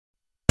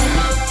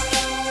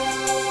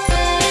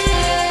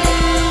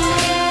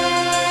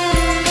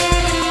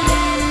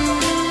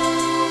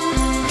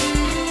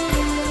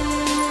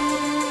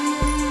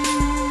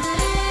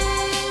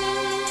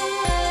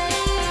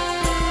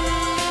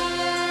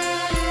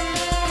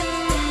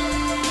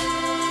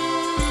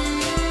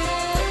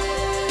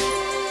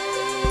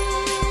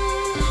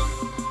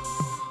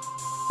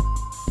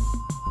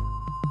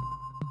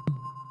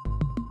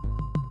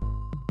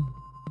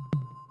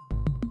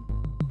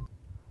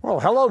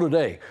hello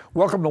today.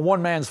 Welcome to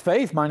One Man's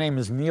Faith. My name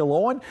is Neal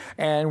Owen,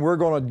 and we're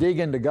going to dig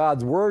into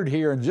God's Word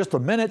here in just a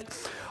minute.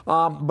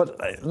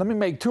 But let me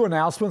make two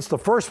announcements. The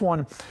first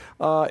one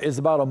is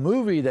about a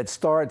movie that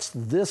starts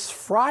this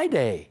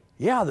Friday.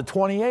 Yeah, the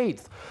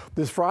 28th.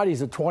 This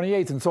Friday's the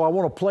 28th, and so I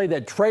want to play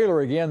that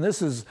trailer again.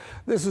 This is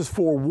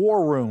for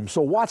War Room,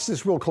 so watch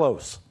this real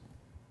close.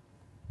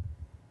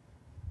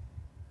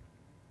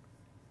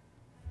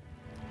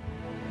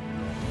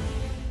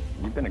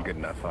 You've been a good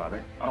enough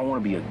father. I don't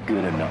want to be a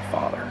good enough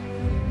father.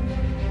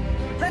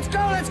 Let's go,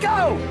 let's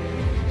go!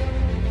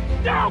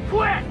 Don't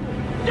quit!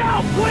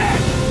 Don't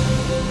quit!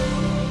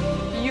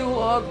 You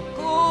are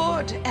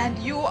good, and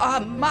you are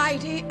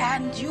mighty,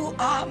 and you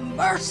are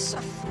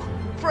merciful.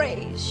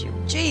 Praise you,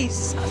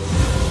 Jesus.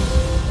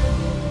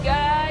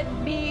 Guide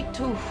me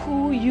to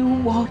who you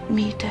want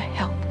me to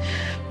help.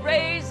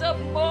 Raise up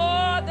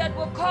more that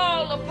will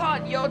call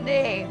upon your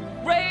name.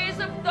 Raise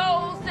up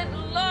those that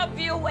love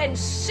you and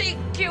seek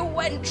you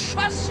and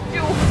trust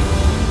you.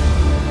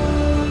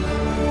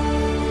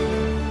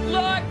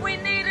 Lord, we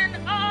need an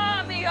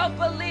army of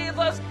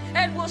believers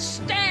and will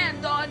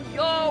stand on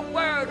your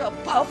word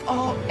above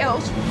all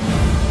else.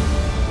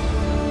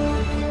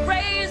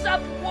 Raise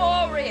up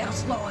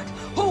warriors, Lord,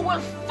 who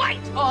will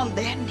fight on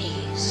their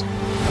knees,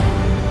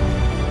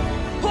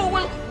 who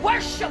will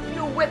worship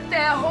you with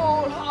their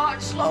whole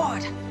hearts,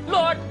 Lord.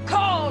 Lord,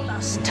 call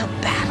us to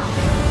battle,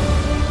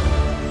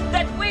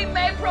 that we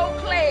may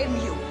proclaim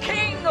you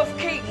King of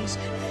kings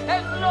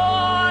and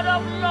Lord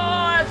of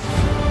lords.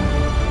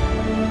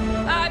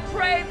 I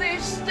pray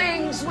these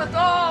things with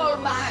all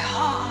my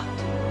heart.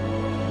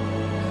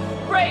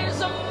 Raise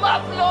them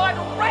up, Lord,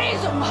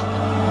 raise them up.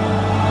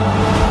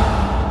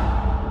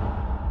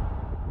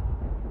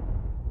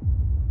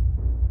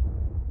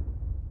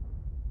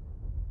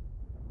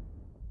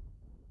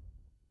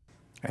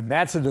 And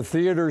that's in the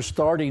theaters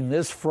starting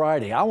this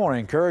Friday. I want to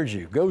encourage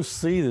you, go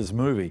see this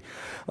movie.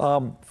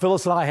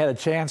 Phyllis and I had a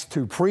chance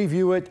to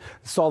preview it,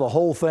 saw the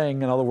whole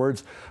thing, in other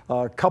words,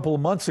 a couple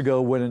of months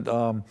ago when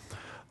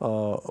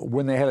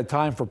they had a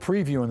time for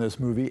previewing this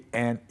movie,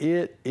 and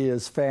it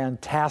is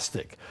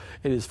fantastic.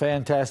 It is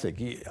fantastic.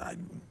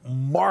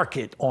 Mark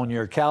it on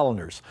your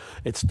calendars.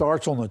 It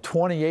starts on the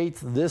 28th,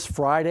 this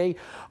Friday.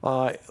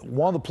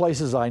 One of the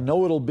places I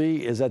know it'll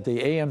be is at the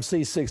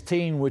AMC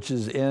 16, which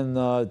is in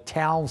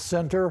Town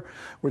Center,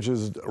 which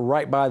is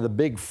right by the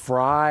Big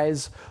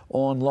Fries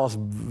on Las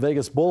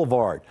Vegas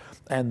Boulevard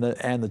and the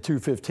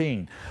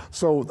 215.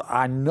 So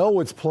I know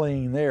it's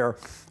playing there.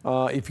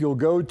 If you'll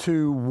go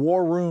to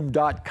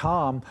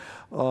warroom.com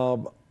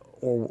or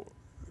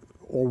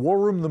War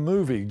Room the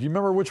movie. Do you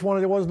remember which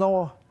one it was,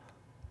 Noah?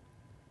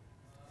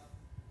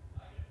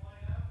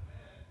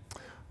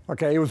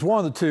 Okay, it was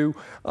one of the two.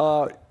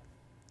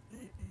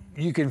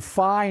 You can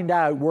find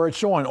out where it's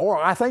showing, or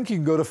I think you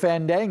can go to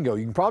Fandango.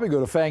 You can probably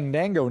go to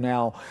Fandango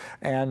now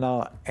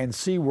and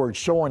see where it's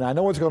showing. I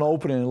know it's going to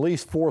open in at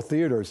least 4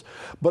 theaters,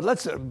 but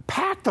let's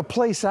pack the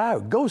place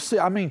out. Go see.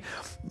 I mean,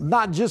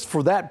 not just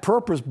for that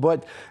purpose,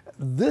 but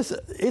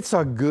it's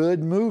a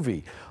good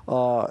movie.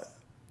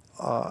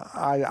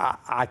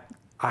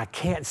 I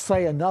can't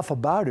say enough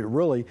about it,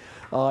 really.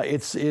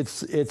 It's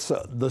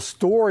the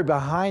story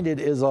behind it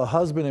is a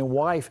husband and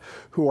wife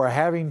who are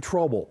having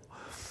trouble,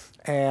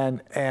 and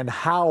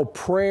how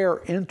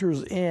prayer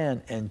enters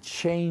in and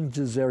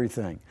changes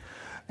everything,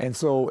 and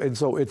so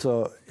it's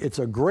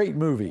a great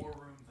movie.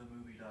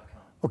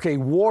 Okay,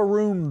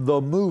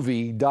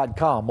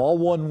 warroomthemovie.com, all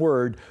one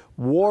word.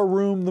 War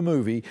Room the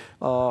Movie.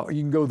 You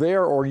can go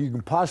there, or you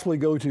can possibly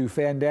go to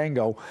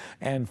Fandango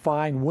and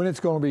find when it's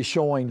going to be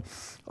showing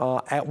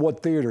at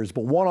what theaters.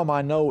 But one of them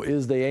I know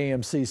is the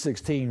AMC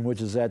 16,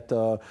 which is at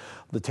the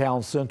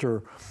Town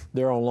Center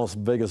there on Las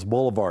Vegas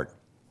Boulevard.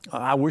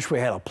 I wish we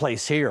had a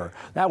place here.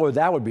 That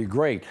would be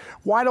great.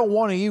 Why don't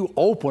one of you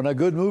open a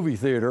good movie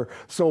theater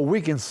so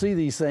we can see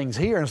these things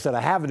here instead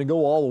of having to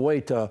go all the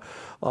way to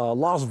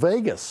Las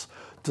Vegas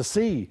to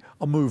see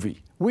a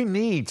movie? We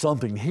need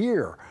something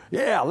here.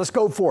 Yeah, let's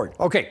go for it.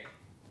 Okay.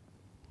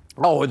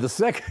 Oh, and the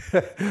second,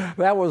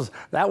 that was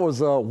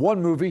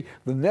one movie.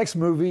 The next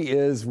movie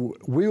is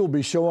we will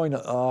be showing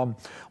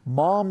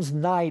Mom's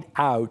Night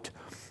Out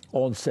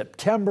on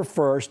September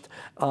 1st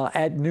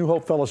at New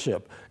Hope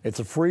Fellowship. It's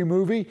a free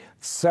movie,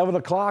 7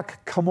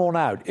 o'clock. Come on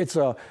out. It's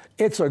a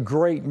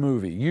great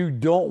movie. You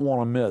don't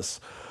want to miss.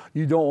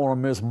 You don't want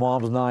to miss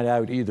Mom's Night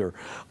Out either.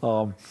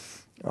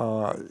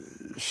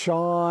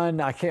 Sean,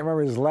 I can't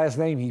remember his last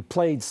name. He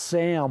played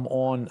Sam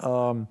on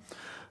the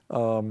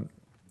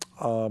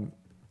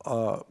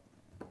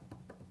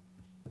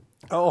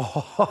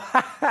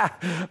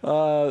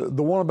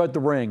one about the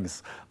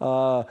rings.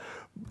 The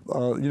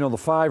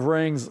 5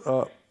 rings.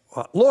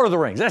 Lord of the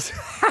Rings. That's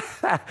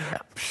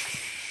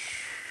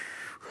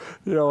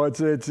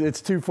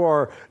it's too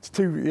far.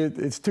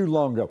 It's too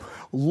long ago.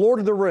 Lord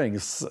of the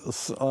Rings.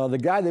 The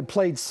guy that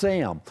played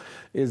Sam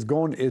is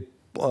going.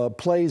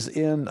 Plays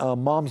in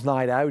Mom's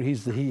Night Out.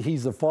 He's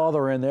the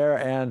father in there,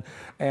 and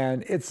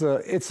it's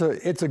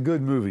a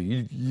good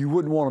movie. You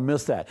wouldn't want to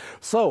miss that.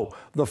 So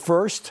the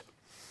 1st,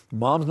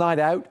 Mom's Night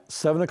Out,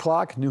 7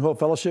 o'clock, New Hope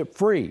Fellowship,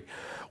 free.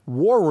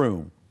 War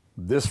Room,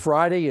 this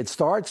Friday it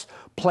starts.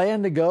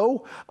 Plan to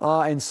go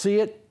and see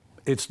it.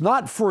 It's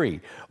not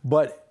free,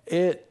 but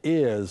it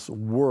is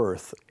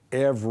worth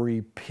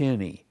every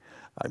penny.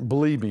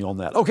 Believe me on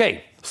that.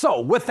 Okay,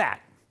 so with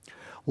that,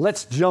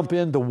 let's jump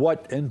into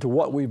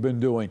what we've been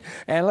doing.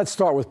 And let's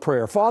start with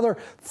prayer. Father,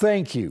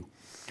 thank you.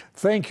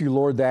 Thank you,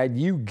 Lord, that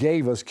you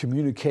gave us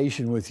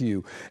communication with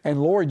you.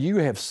 And Lord, you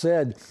have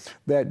said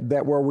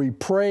that where we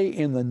pray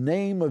in the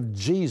name of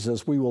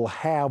Jesus, we will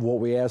have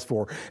what we ask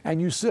for.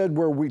 And you said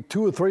where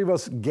two or three of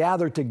us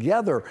gather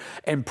together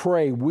and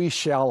pray, we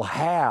shall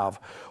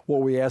have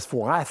what we ask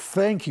for. I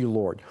thank you,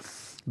 Lord,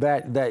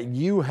 that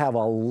you have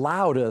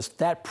allowed us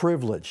that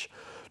privilege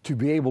to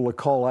be able to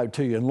call out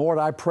to you. And Lord,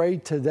 I pray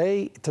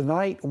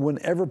tonight,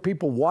 whenever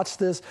people watch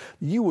this,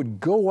 you would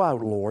go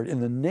out, Lord,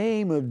 in the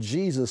name of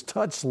Jesus,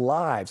 touch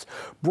lives,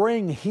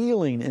 bring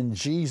healing in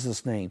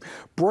Jesus' name,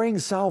 bring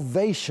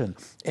salvation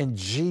in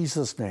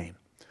Jesus' name,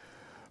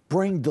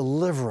 bring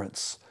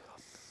deliverance,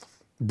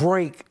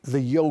 break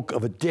the yoke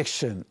of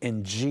addiction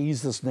in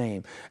Jesus'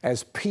 name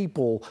as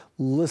people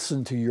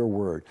listen to your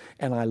word.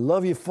 And I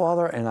love you,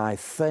 Father, and I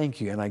thank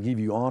you, and I give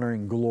you honor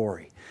and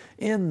glory.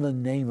 In the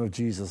name of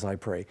Jesus, I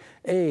pray.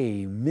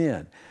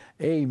 Amen.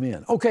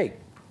 Amen. Okay.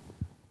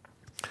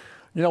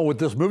 You know, with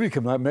this movie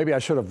coming up, maybe I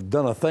should have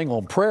done a thing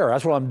on prayer.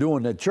 That's what I'm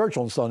doing at church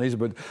on Sundays,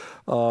 but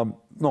no,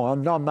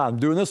 I'm not. I'm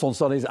doing this on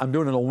Sundays. I'm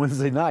doing it on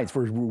Wednesday nights.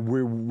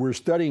 We're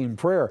studying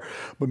prayer,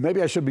 but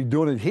maybe I should be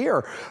doing it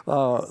here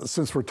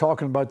since we're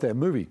talking about that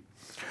movie.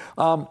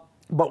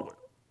 But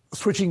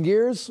switching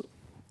gears,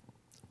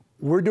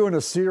 we're doing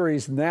a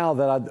series now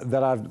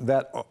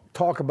that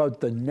talk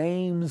about the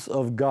names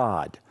of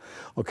God.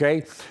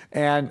 Okay,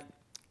 and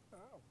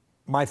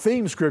my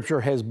theme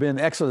scripture has been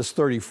Exodus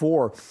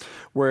 34,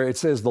 where it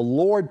says, the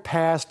Lord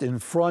passed in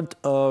front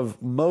of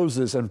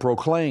Moses and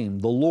proclaimed,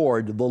 the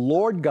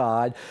Lord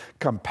God,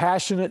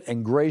 compassionate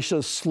and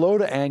gracious, slow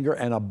to anger,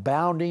 and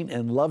abounding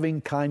in loving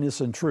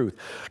kindness and truth.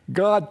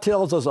 God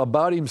tells us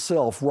about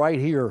himself right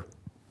here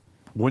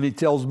when he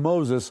tells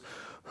Moses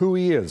who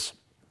he is.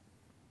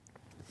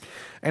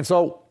 And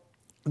so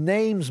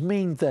names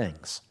mean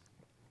things.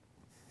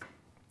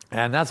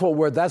 And that's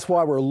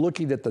why we're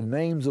looking at the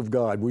names of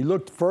God. We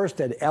looked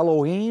first at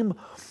Elohim,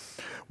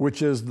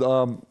 which is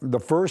the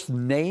first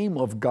name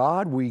of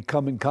God we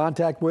come in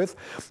contact with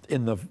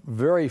in the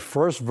very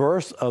first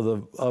verse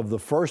of the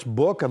first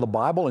book of the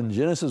Bible in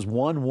Genesis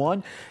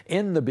 1:1.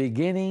 In the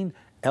beginning,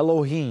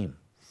 Elohim.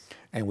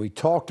 And we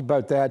talked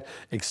about that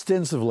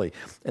extensively.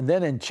 And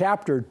then in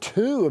chapter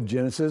 2 of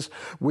Genesis,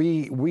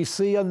 we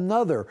see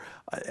another,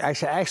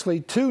 actually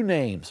two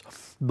names,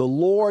 the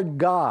Lord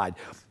God,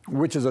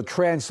 which is a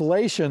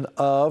translation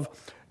of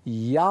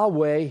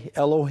Yahweh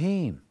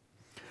Elohim.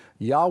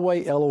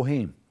 Yahweh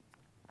Elohim.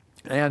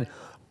 And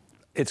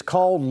it's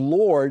called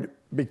Lord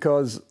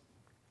because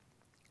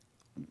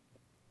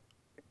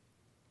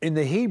in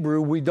the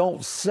Hebrew, we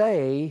don't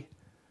say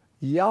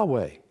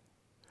Yahweh.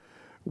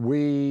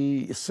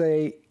 We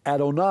say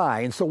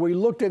Adonai. And so we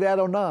looked at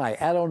Adonai.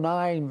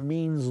 Adonai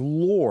means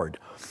Lord.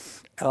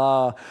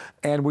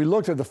 And we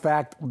looked at the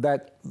fact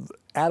that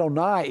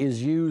Adonai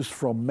is used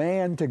from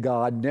man to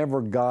God,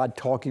 never God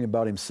talking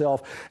about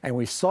himself. And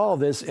we saw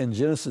this in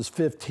Genesis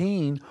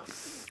 15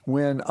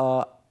 when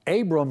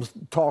Abram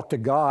talked to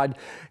God.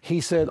 He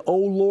said, "O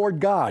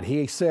Lord God."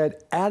 He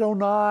said,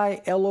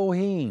 "Adonai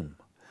Elohim."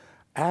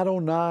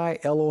 Adonai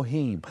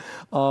Elohim.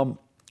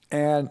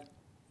 And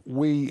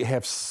we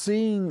have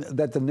seen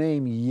that the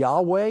name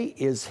Yahweh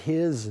is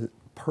his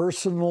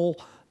personal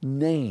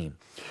name.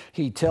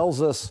 He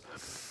tells us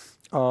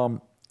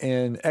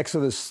in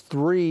Exodus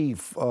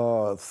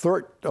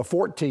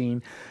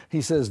 3:14,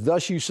 he says,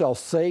 "Thus you shall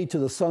say to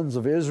the sons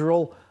of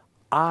Israel,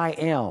 I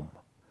am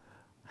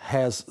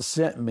has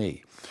sent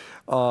me."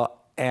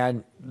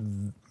 And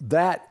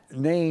that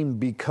name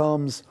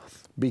becomes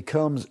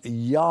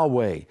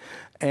Yahweh.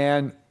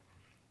 And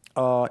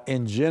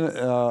in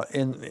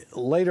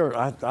later,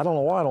 I don't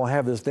know why I don't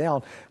have this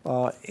down,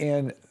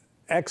 in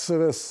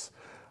Exodus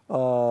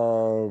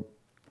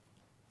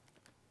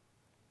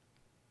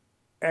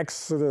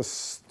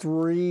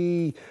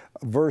 3,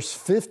 verse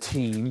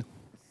 15,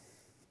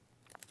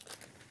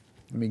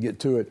 let me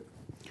get to it.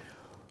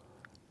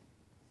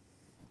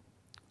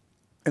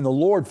 And the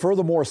Lord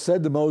furthermore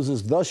said to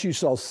Moses, "Thus you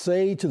shall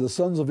say to the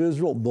sons of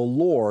Israel, the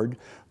Lord,"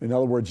 in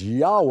other words,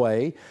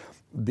 Yahweh,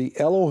 "the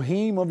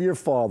Elohim of your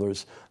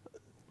fathers,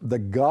 the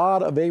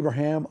God of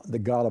Abraham, the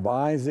God of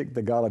Isaac,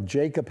 the God of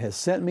Jacob has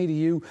sent me to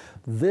you.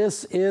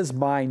 This is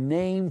my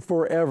name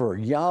forever."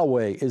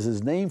 Yahweh is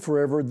his name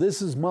forever.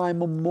 This is my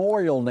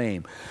memorial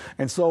name.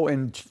 And so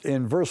in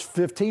verse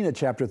 15 of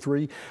chapter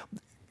 3,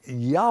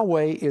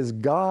 Yahweh is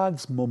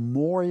God's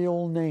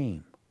memorial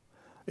name.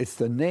 It's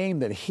the name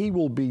that he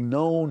will be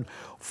known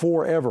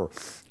forever.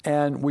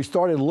 And we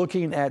started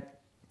looking at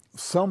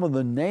some of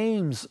the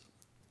names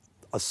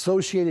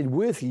associated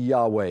with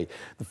Yahweh.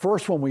 The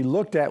first one we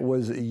looked at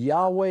was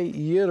Yahweh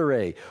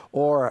Yireh,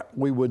 or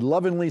we would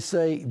lovingly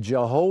say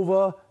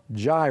Jehovah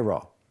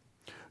Jireh.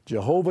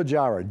 Jehovah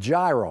Jireh,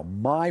 Jireh,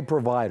 my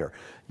provider.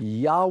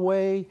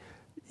 Yahweh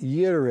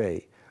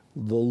Yireh,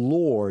 the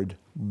Lord,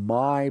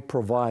 my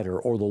provider,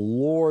 or the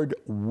Lord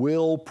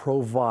will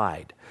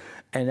provide.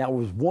 And that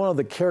was one of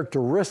the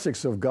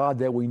characteristics of God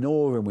that we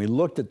know of, and we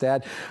looked at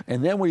that.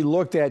 And then we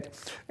looked at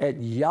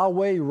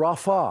Yahweh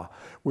Rapha,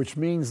 which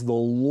means the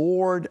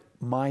Lord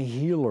my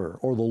healer,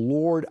 or the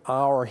Lord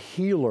our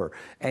healer,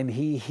 and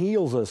he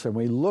heals us, and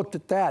we looked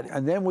at that.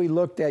 And then we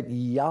looked at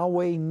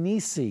Yahweh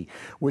Nisi,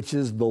 which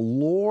is the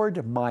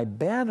Lord my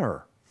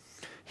banner.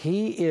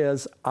 He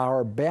is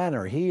our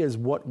banner. He is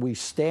what we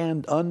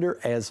stand under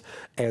as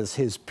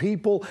his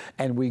people,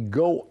 and we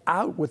go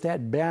out with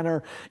that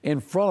banner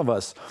in front of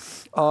us.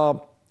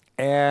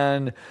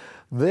 And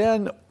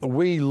then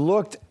we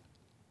looked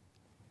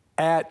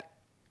at,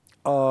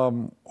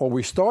 or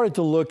we started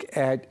to look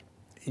at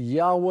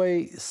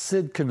Yahweh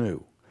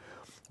Sidkenu,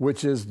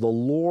 which is the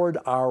Lord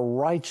our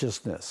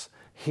righteousness.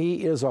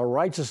 He is our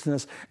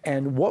righteousness.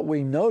 And what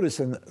we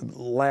noticed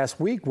last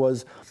week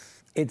was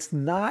it's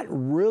not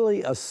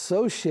really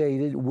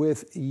associated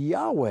with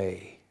Yahweh.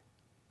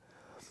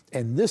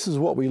 And this is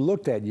what we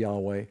looked at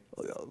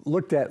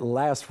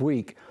last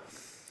week,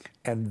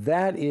 and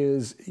that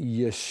is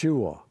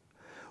Yeshua,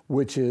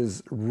 which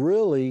is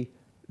really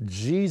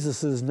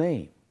Jesus'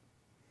 name.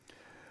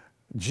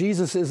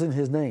 Jesus isn't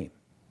his name.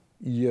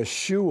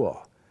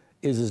 Yeshua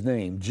is his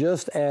name,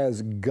 just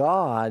as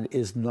God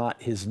is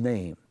not his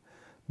name,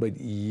 but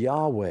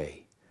Yahweh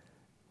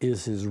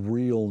is his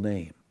real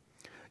name.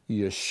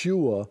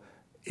 Yeshua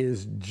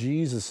is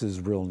Jesus'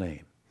 real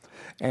name.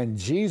 And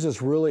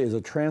Jesus really is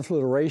a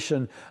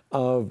transliteration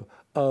of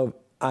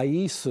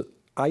Iesus.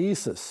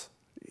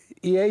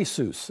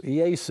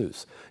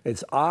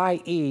 It's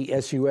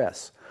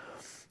I-E-S-U-S,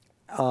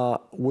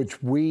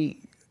 which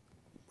we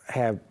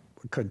have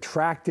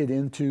contracted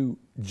into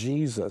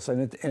Jesus.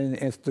 And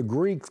it's the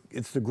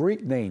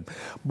Greek name.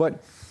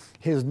 But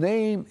his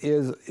name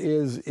is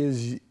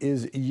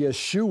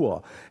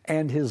Yeshua,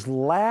 and his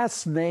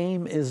last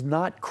name is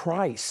not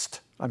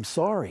Christ. I'm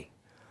sorry.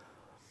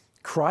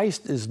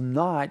 Christ is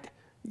not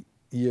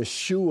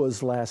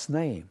Yeshua's last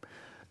name.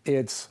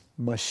 It's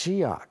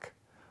Mashiach,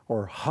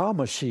 or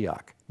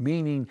HaMashiach,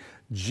 meaning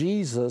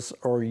Jesus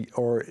or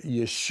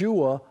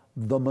Yeshua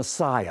the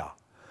Messiah.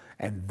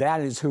 And that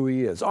is who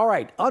he is. All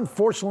right,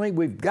 unfortunately,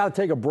 we've got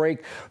to take a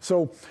break.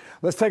 So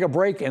let's take a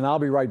break, and I'll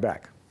be right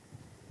back.